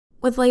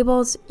With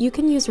labels, you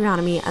can use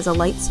Reonomy as a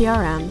light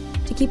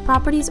CRM to keep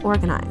properties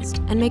organized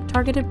and make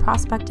targeted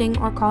prospecting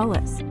or call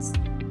lists.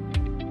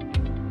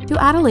 To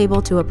add a label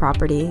to a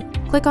property,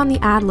 click on the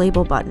Add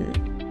Label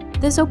button.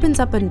 This opens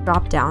up a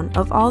drop-down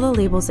of all the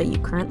labels that you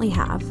currently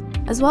have,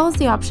 as well as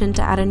the option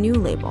to add a new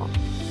label.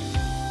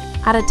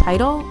 Add a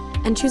title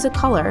and choose a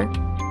color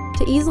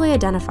to easily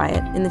identify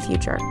it in the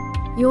future.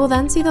 You will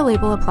then see the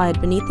label applied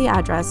beneath the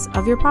address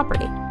of your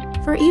property.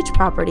 For each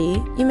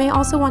property, you may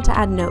also want to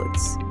add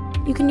notes.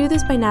 You can do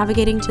this by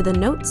navigating to the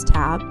Notes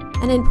tab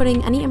and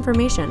inputting any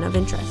information of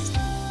interest.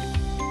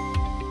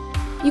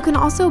 You can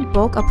also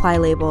bulk apply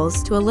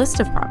labels to a list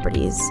of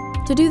properties.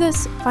 To do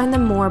this, find the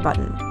More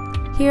button.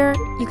 Here,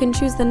 you can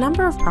choose the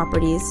number of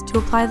properties to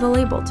apply the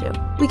label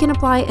to. We can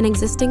apply an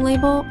existing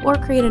label or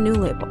create a new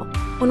label.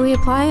 When we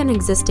apply an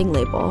existing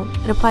label,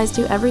 it applies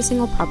to every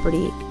single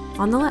property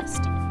on the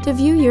list. To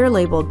view your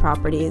labeled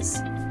properties,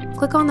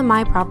 click on the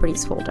My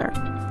Properties folder.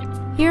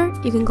 Here,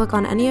 you can click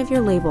on any of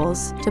your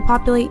labels to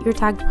populate your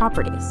tagged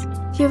properties.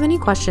 If you have any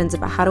questions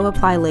about how to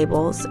apply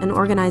labels and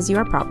organize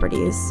your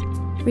properties,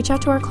 reach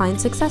out to our client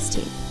success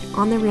team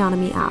on the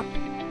Reonomy app.